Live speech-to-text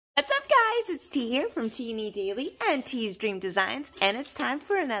Hey guys, it's T here from Ti&Ni Daily and T's Dream Designs, and it's time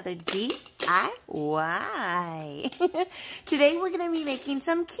for another DIY. Today we're going to be making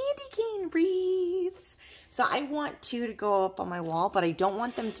some candy cane wreaths. So I want two to go up on my wall, but I don't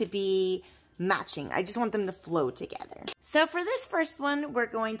want them to be matching. I just want them to flow together. So for this first one, we're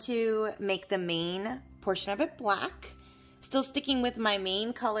going to make the main portion of it black. Still sticking with my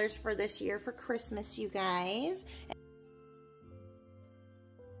main colors for this year for Christmas, you guys.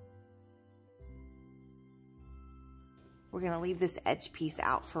 We're going to leave this edge piece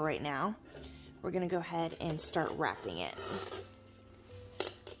out for right now. We're going to go ahead and start wrapping it.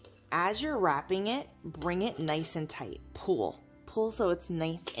 As you're wrapping it, bring it nice and tight. Pull so it's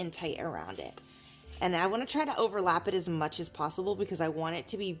nice and tight around it. And I want to try to overlap it as much as possible because I want it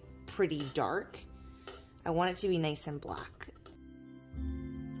to be pretty dark. I want it to be nice and black.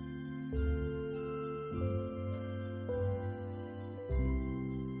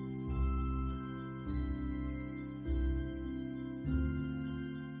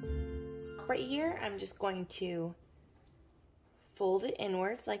 Right here, I'm just going to fold it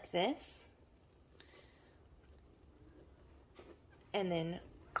inwards like this, and then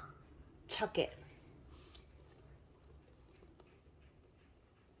tuck it.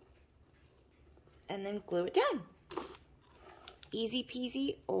 And then glue it down. Easy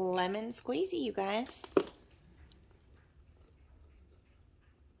peasy lemon squeezy, you guys.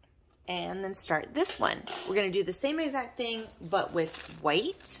 And then start this one. We're gonna do the same exact thing, but with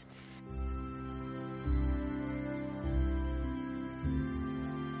white.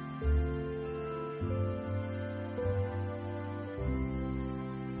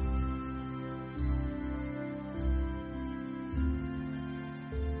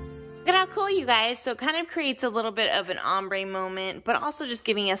 Look at how cool, you guys. So it kind of creates a little bit of an ombre moment, but also just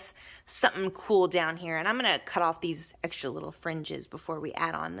giving us something cool down here. And I'm going to cut off these extra little fringes before we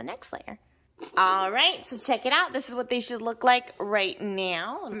add on the next layer. All right, so check it out. This is what they should look like right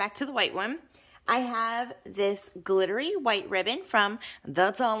now. Back to the white one. I have this glittery white ribbon from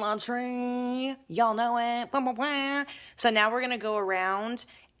the Glittery. Y'all know it. So now we're going to go around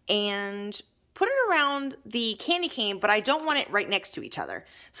and put it around the candy cane, but I don't want it right next to each other.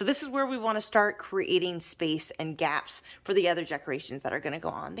 So this is where we want to start creating space and gaps for the other decorations that are going to go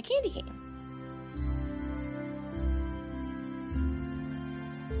on the candy cane.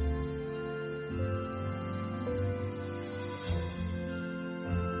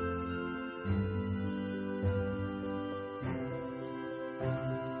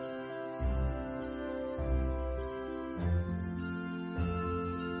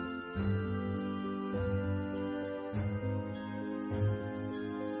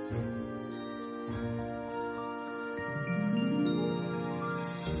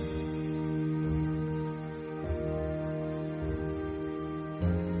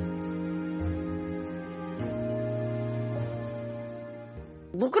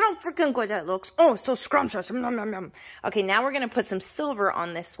 Look at how freaking good that looks. Oh, so scrumptious. Okay, now we're going to put some silver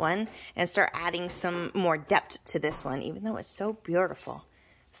on this one and start adding some more depth to this one, even though it's so beautiful.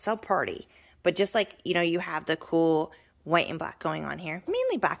 So pretty. But just like, you know, you have the cool white and black going on here.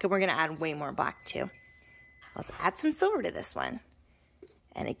 Mainly black, and we're going to add way more black too. Let's add some silver to this one.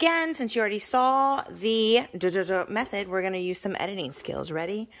 And again, since you already saw the method, we're going to use some editing skills.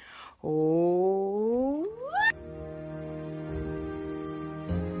 Ready? Oh.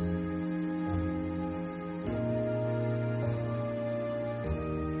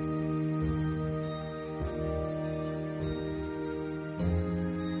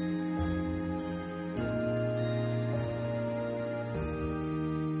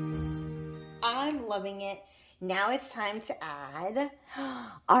 I'm loving it. Now it's time to add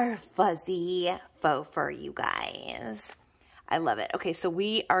our fuzzy faux fur, you guys. I love it. Okay, so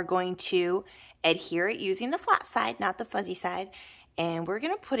we are going to adhere it using the flat side, not the fuzzy side, and we're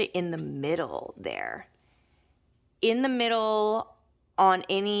going to put it in the middle there. In the middle on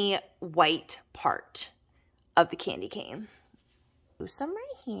any white part of the candy cane. Do some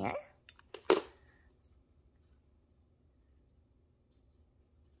right here.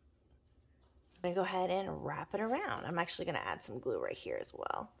 I'm going to go ahead and wrap it around. I'm actually going to add some glue right here as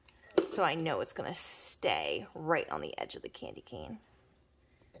well, so I know it's going to stay right on the edge of the candy cane.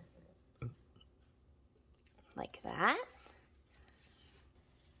 Like that.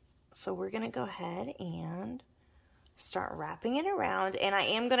 So we're going to go ahead and start wrapping it around, and I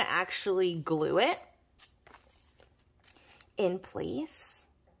am going to actually glue it in place.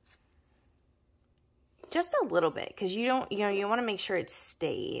 Just a little bit, because you want to make sure it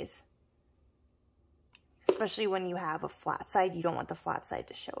stays. Especially when you have a flat side, you don't want the flat side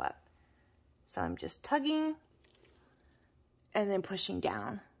to show up. So I'm just tugging and then pushing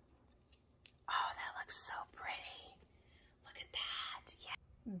down. looks so pretty. Look at that. Yeah.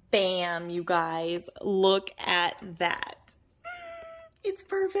 Bam, you guys. Look at that. It's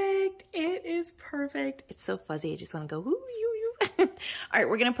perfect. It is perfect. It's so fuzzy. I just want to go, woo, you. All right,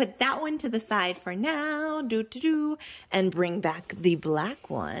 we're going to put that one to the side for now. And bring back the black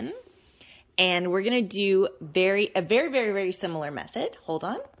one. And we're going to do a very similar method. Hold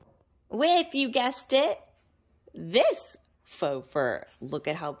on. With, you guessed it, this faux fur. Look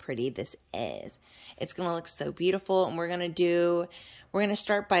at how pretty this is. It's going to look so beautiful. And we're going to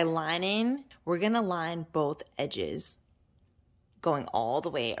start by lining. We're going to line both edges, going all the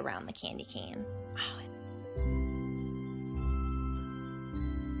way around the candy cane. Wow.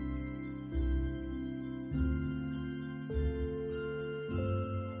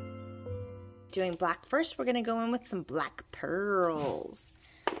 Doing black first, we're gonna go in with some black pearls.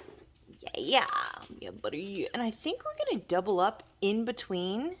 Yeah, buddy. And I think we're gonna double up in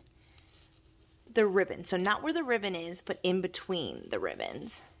between the ribbon. So not where the ribbon is, but in between the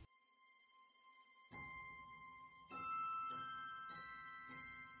ribbons.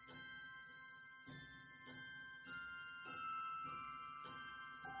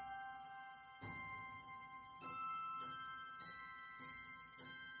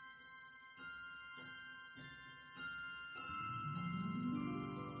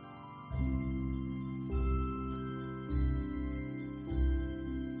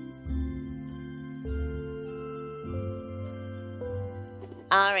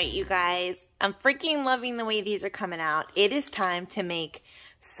 All right, you guys, I'm freaking loving the way these are coming out. It is time to make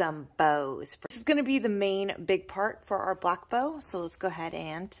some bows. This is gonna be the main big part for our black bow. So let's go ahead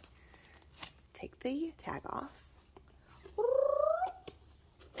and take the tag off. All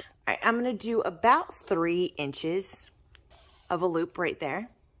right, I'm gonna do about 3 inches of a loop right there.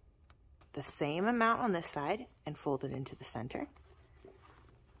 The same amount on this side and fold it into the center.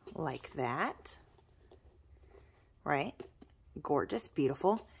 Like that, right? Gorgeous,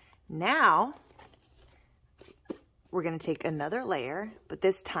 beautiful. Now we're going to take another layer, but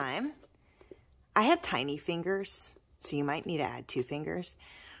this time I have tiny fingers, so you might need to add 2 fingers,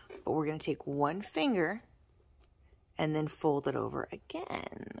 but we're going to take 1 finger and then fold it over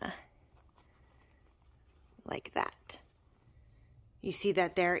again like that. You see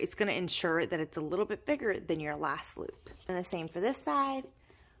that there? It's going to ensure that it's a little bit bigger than your last loop. And the same for this side.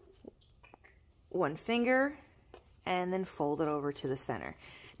 1 finger and then fold it over to the center.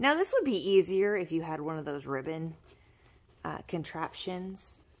 Now this would be easier if you had one of those ribbon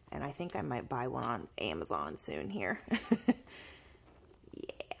contraptions, and I think I might buy one on Amazon soon here.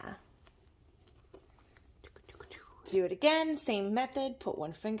 Yeah. Do it again, same method. Put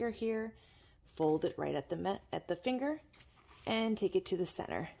 1 finger here, fold it right at the finger, and take it to the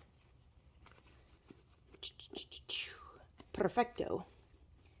center. Perfecto.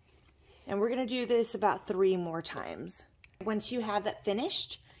 And we're going to do this about 3 more times. Once you have that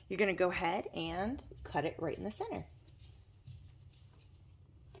finished, you're going to go ahead and cut it right in the center.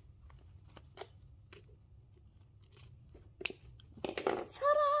 Ta-da!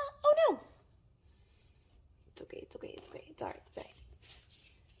 Oh no! It's okay, it's okay, it's okay. It's all right, it's all right.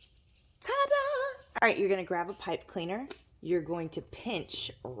 Ta-da! All right, you're going to grab a pipe cleaner. You're going to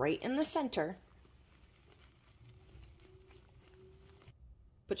pinch right in the center.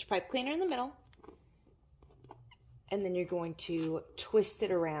 Put your pipe cleaner in the middle, and then you're going to twist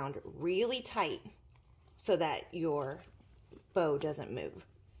it around really tight so that your bow doesn't move.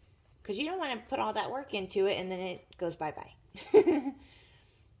 Because you don't want to put all that work into it and then it goes bye-bye.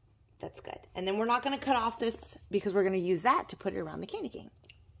 That's good. And then we're not going to cut off this because we're going to use that to put it around the candy cane.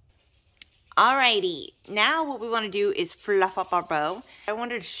 Alrighty, now what we want to do is fluff up our bow. I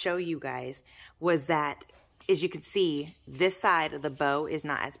wanted to show you guys was that, as you can see, this side of the bow is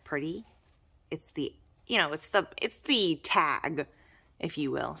not as pretty. It's the, you know, it's the tag, if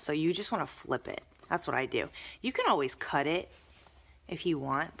you will. So you just want to flip it. That's what I do. You can always cut it if you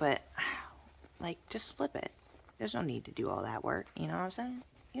want, but like, just flip it. There's no need to do all that work. You know what I'm saying?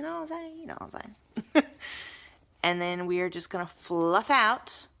 You know what I'm saying? You know what I'm saying? And then we are just going to fluff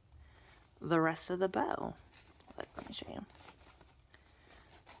out the rest of the bow. Let me show you.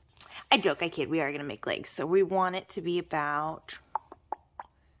 I joke, I kid. We are going to make legs. So we want it to be about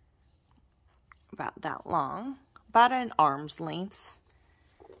that long. About an arm's length.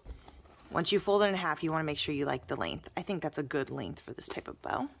 Once you fold it in half, you want to make sure you like the length. I think that's a good length for this type of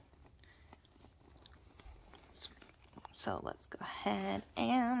bow. So let's go ahead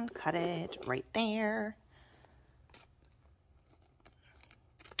and cut it right there.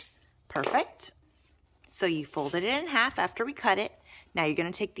 Perfect. So you folded it in half after we cut it. Now you're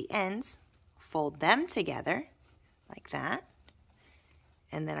going to take the ends, fold them together like that,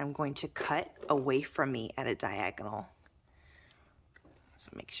 and then I'm going to cut away from me at a diagonal. So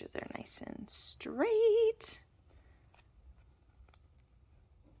make sure they're nice and straight.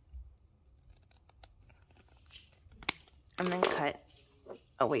 And then cut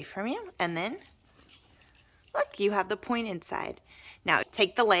away from you, and then look, you have the point inside. Now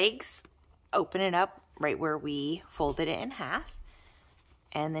take the legs, open it up right where we folded it in half,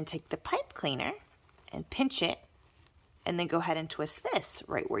 and then take the pipe cleaner and pinch it, and then go ahead and twist this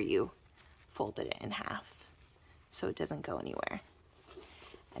right where you folded it in half so it doesn't go anywhere.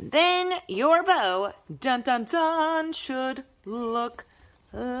 And then your bow, dun dun dun, should look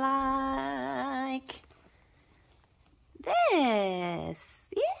like this.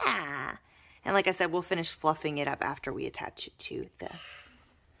 Yeah. And like I said, we'll finish fluffing it up after we attach it to the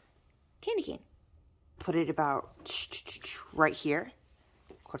candy cane. Put it about right here,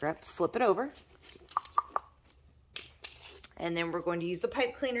 quarter up, flip it over. And then we're going to use the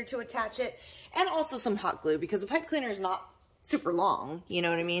pipe cleaner to attach it, and also some hot glue, because the pipe cleaner is not super long, you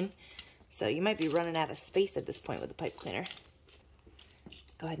know what I mean? So you might be running out of space at this point with the pipe cleaner.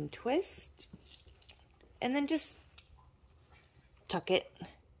 Go ahead and twist, and then just tuck it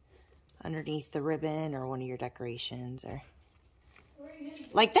underneath the ribbon or one of your decorations, or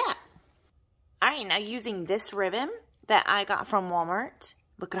like that. All right, now using this ribbon that I got from Walmart,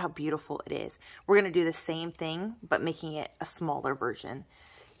 look at how beautiful it is. We're gonna do the same thing, but making it a smaller version.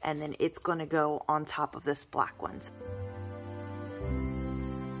 And then it's gonna go on top of this black one.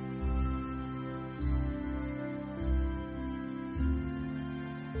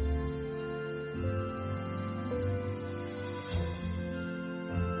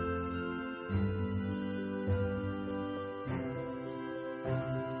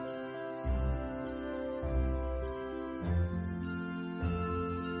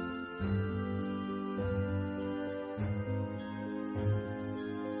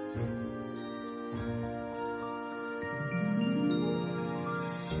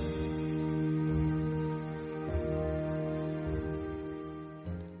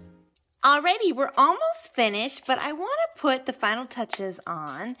 Alrighty, we're almost finished, but I want to put the final touches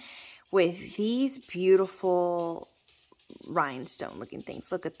on with these beautiful rhinestone looking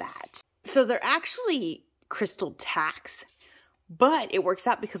things. Look at that. So they're actually crystal tacks, but it works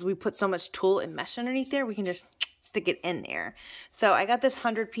out because we put so much tulle and mesh underneath there, we can just stick it in there. So I got this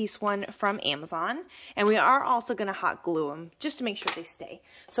 100-piece one from Amazon, and we are also going to hot glue them just to make sure they stay.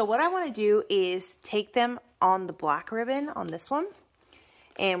 So what I want to do is take them on the black ribbon on this one,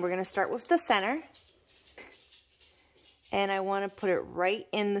 and we're going to start with the center, and I want to put it right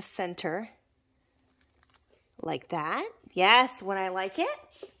in the center like that. Yes, when I like it.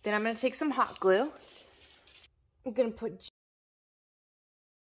 Then I'm going to take some hot glue. I'm going to put